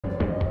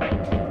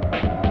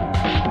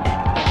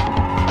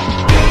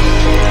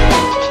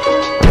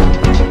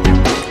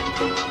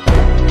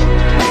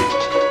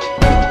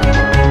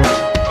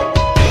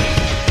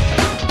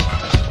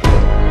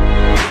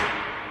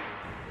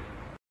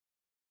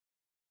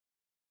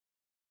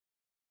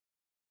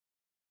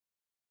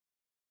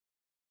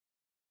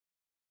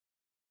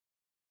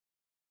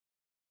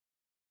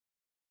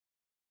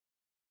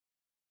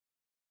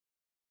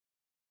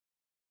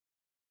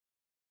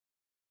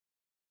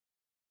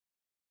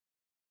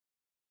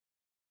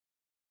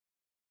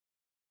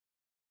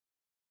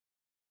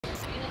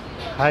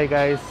Hi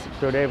guys,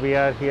 today we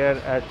are here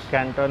at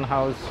Canton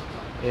House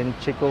in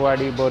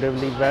Chikowadi,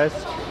 Borivali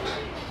West.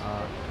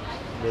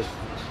 This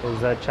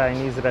is a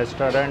Chinese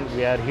restaurant.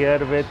 We are here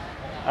with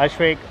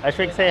Ashwik.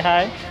 Ashwik, say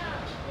hi.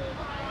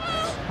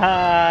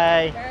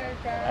 Hi.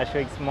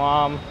 Ashwik's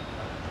mom,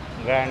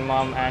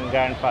 grandmom and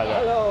grandfather.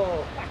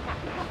 Hello.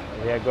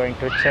 We are going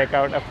to check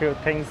out a few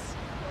things.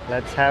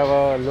 Let's have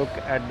a look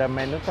at the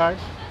menu card.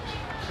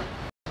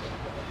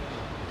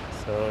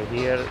 So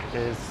here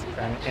is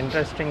an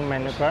interesting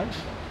menu card.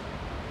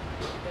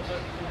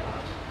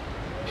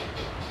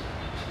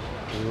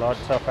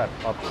 Lots of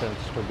options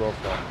to go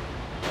for.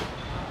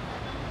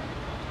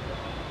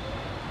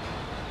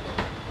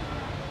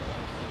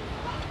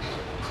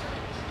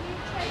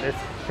 It's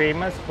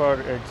famous for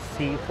its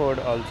seafood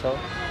also,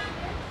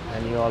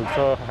 and you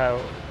also have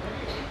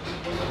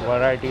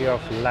variety of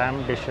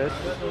lamb dishes,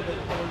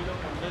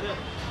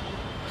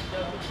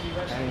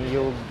 and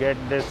you get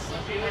this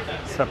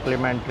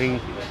supplementary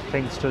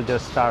things to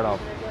just start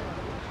off.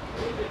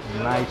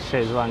 Nice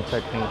Szechuan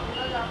chutney.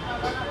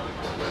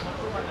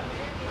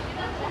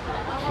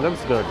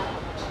 Looks good.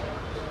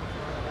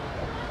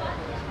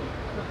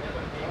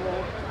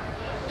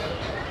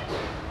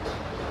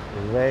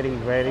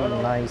 Very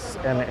nice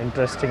and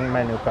interesting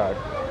menu card.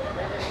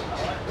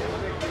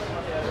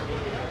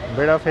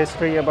 Bit of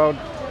history about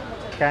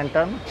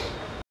Canton.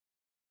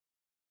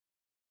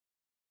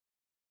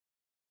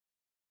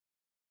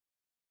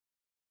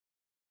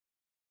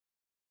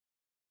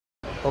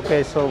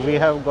 Okay, so we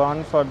have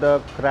gone for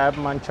the crab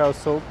Manchow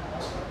soup,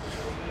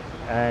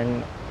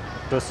 and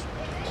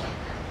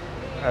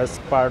as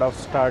part of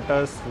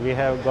starters we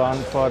have gone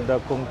for the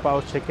kung pao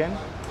chicken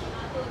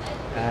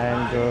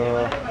and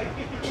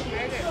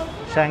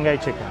Shanghai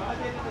chicken.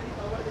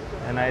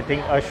 And I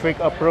think Ashwik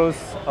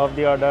approves of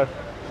the order.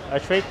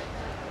 Ashwik?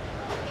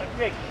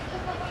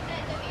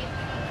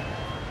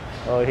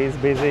 Oh, he's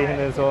busy in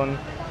his own,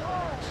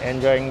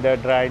 enjoying the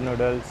dry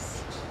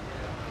noodles.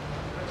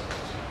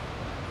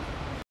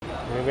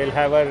 We will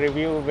have a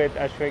review with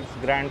Ashwik's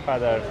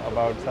grandfather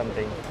about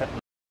something.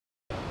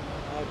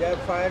 Their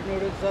fried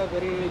noodles are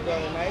very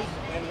nice,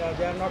 and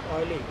they are not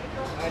oily.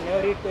 I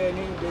never eat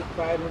any big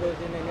fried noodles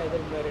in any other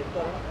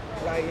restaurant.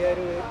 But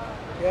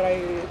here I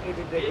eat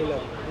it regular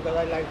because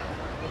I like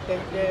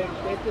it.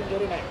 Taste is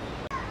very nice.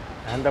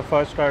 And the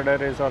first order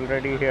is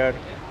already here.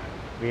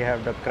 We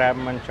have the crab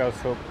Manchow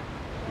soup.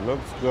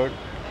 Looks good.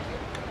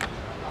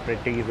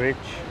 Pretty rich.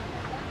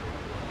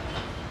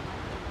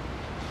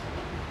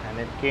 And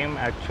it came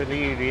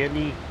actually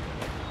really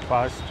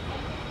fast.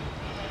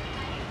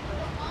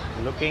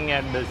 Looking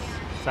at the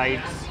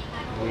sides,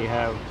 we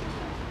have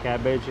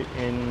cabbage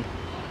in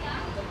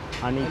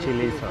honey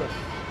chili sauce.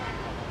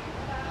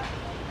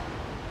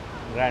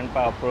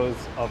 Grandpa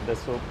approves of the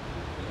soup.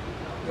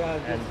 Yeah,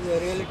 this is a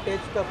really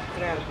taste of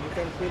crab. You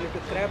can feel it.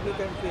 Crab you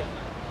can feel.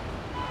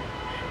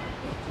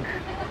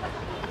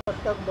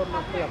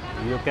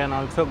 You can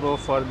also go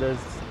for this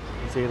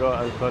zero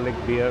alcoholic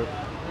beer.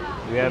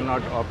 We are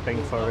not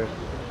opting for it.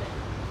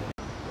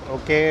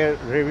 Okay,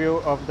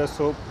 review of the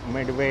soup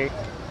midway.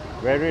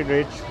 Very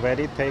rich,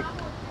 very thick,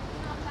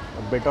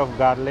 a bit of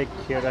garlic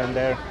here and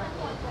there.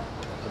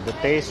 The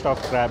taste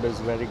of crab is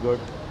very good.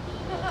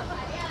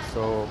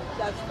 So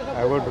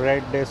I would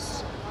rate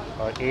this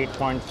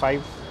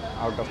 8.5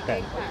 out of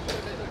 10.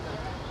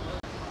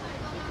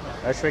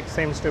 Ashwik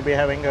seems to be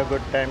having a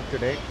good time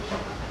today.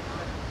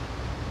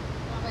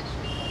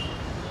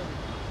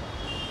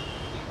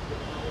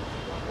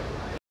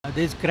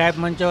 This crab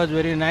mancha was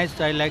very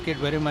nice. I like it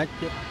very much.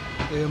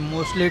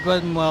 Mostly it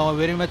was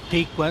very much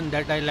thick one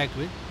that I like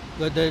it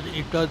because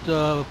it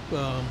was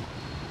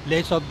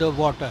less of the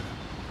water,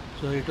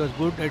 so it was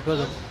good. It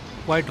was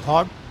quite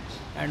hot,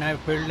 and I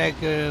felt like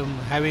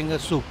having a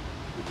soup.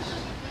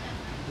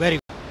 Very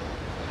good.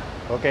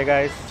 Okay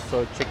guys,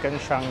 so chicken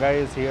Shanghai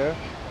is here.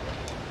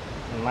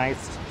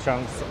 Nice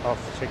chunks of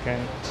chicken.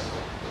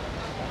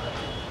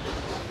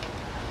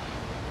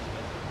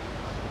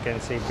 You can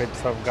see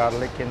bits of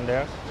garlic in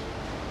there.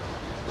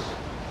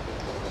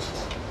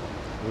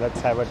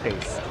 Let's have a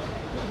taste.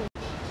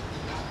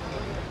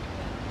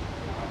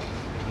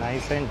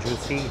 Nice and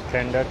juicy,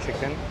 tender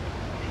chicken.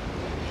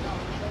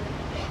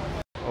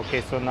 Okay,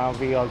 so now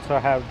we also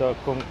have the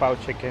kung pao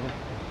chicken.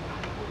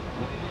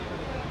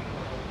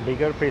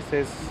 Bigger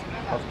pieces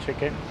of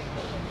chicken.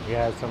 We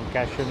have some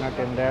cashew nut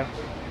in there.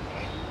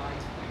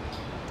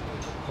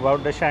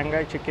 About the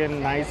Shanghai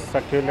chicken, nice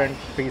succulent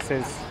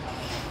pieces.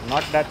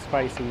 Not that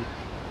spicy.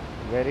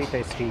 Very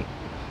tasty.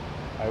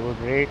 I would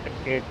rate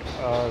it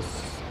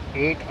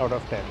 8 out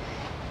of 10.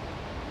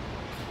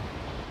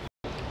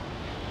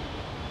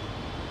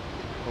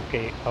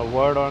 Okay, a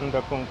word on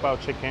the kung pao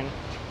chicken.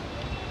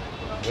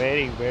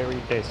 Very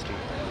tasty.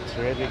 It's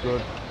really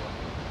good.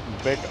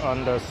 Bit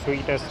on the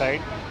sweeter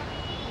side.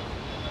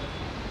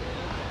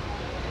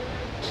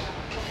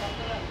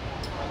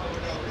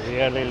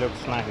 Really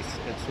looks nice.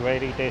 It's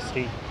very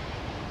tasty.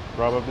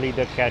 Probably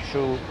the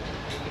cashew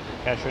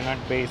nut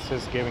base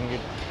is giving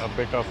it a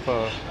bit of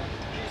a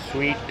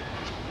sweet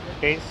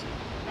taste.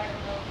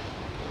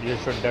 you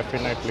should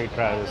definitely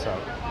try this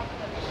out.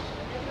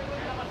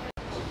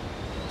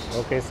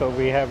 Okay, so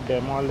we have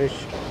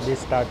demolished the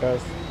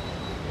starters.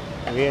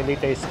 Really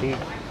tasty.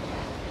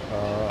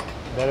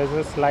 There is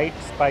a slight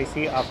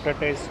spicy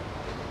aftertaste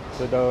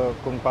to the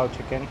Kung Pao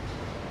chicken.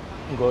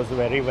 Goes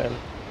very well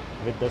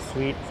with the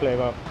sweet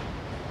flavor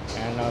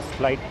and a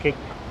slight kick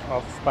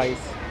of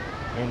spice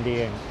in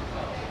the end.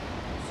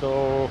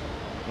 So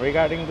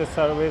regarding the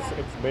service,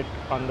 it's a bit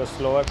on the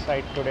slower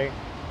side today.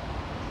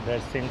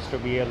 There seems to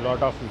be a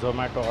lot of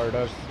Zomato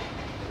orders.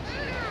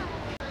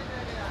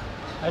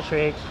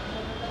 Ashwik.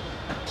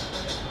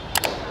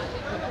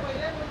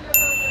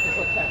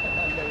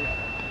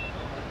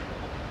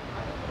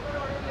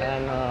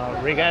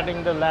 And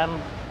regarding the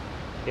lamb,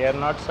 they are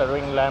not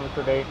serving lamb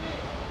today,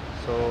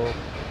 so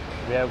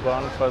we have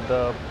gone for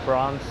the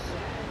prawns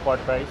pot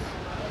rice,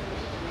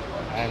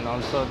 and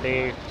also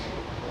they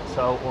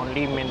serve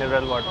only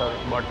mineral water,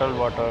 bottled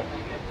water.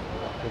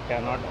 You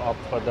cannot opt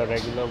for the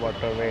regular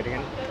water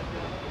variant,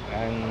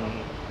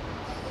 and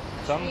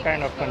some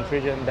kind of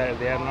confusion that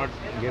they are not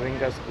giving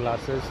us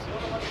glasses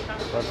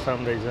for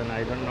some reason.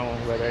 I don't know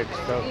whether it's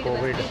the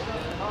COVID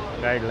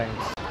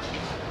guidelines.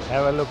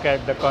 Have a look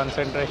at the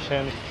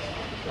concentration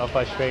of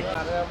Ashwik.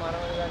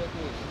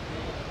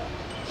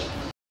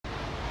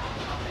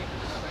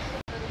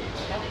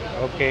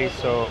 Okay,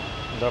 so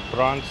the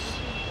prawns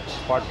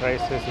pot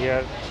rice is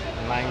here.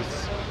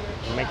 Nice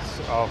mix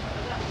of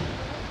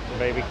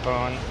baby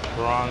corn,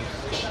 prawns.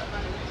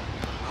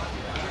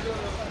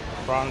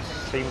 Prawns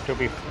seem to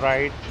be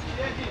fried.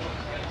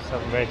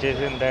 Some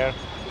veggies in there.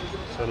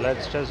 So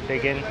let's just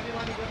dig in.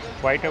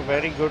 Quite a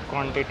very good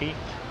quantity.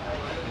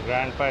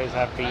 Grandpa is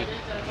happy,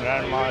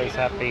 Grandma is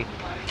happy,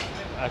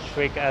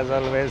 Ashwik as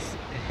always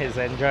is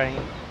enjoying,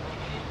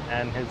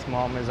 and his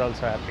mom is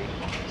also happy.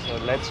 So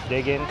let's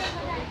dig in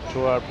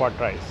to our pot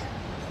rice.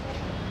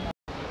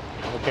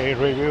 Okay,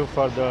 review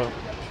for the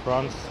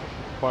prawns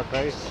pot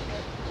rice.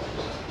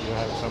 You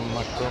have some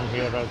mushroom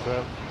here as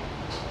well.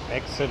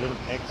 Excellent,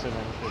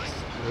 excellent. It's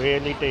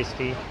really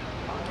tasty.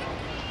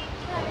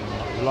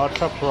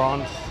 Lots of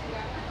prawns.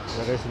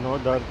 There is no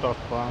dearth of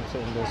prawns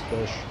in this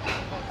dish.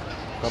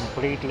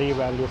 Completely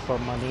value for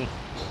money.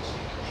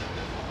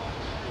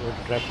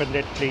 Would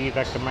definitely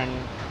recommend.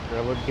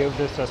 I would give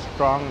this a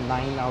strong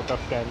 9 out of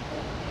 10.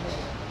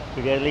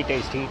 Really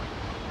tasty.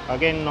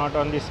 Again, not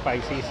on the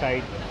spicy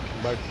side,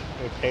 but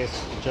it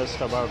tastes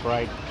just about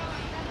right.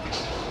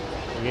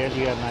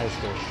 Really a nice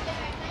dish.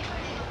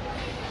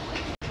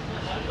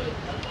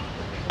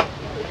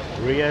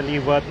 Really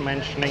worth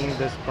mentioning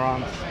this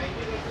prawns.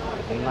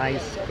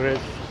 Nice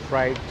crisp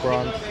fried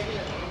prawns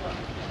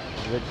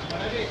with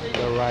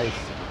the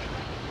rice.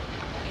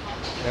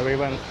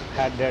 Everyone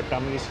had their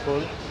tummies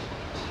full.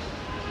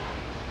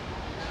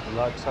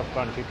 Lots of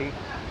quantity.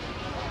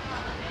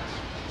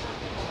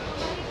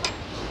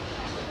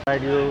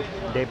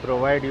 They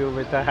provide you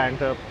with a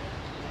hand up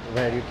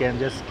where you can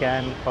just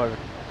scan for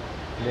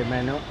the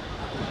menu,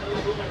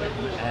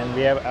 and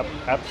we have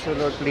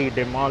absolutely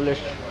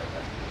demolished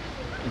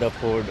the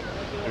food.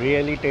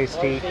 Really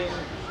tasty.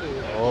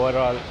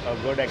 Overall, a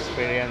good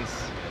experience.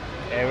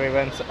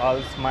 Everyone's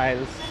all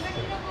smiles.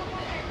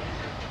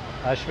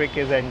 Ashwik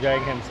is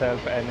enjoying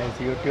himself and his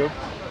YouTube.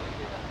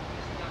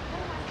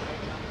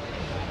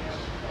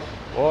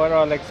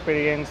 Overall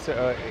experience,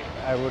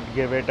 I would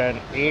give it an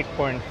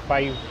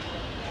 8.5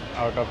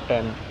 out of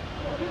 10.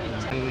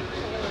 And,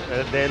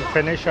 they'll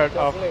finish it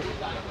off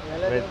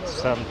with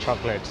some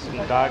chocolates.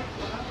 Dark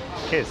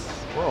Kiss.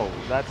 Whoa,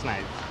 that's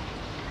nice.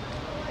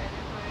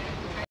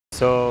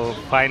 So,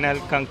 final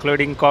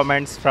concluding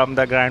comments from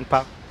the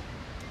grandpa.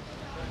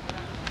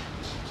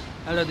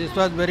 Hello, this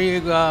was very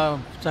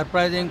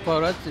surprising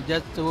for us.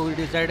 Just we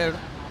decided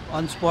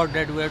on spot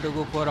that we have to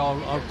go for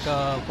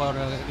for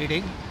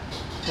eating.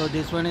 So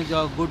this one is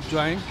a good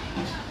joint,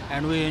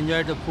 and we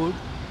enjoyed the food.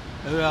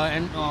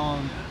 And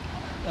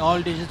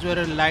all dishes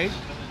were light,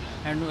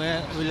 and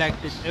we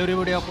liked it.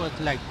 Everybody of us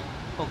liked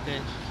it.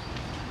 Okay.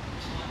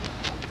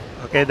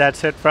 Okay,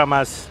 that's it from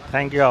us.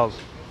 Thank you all.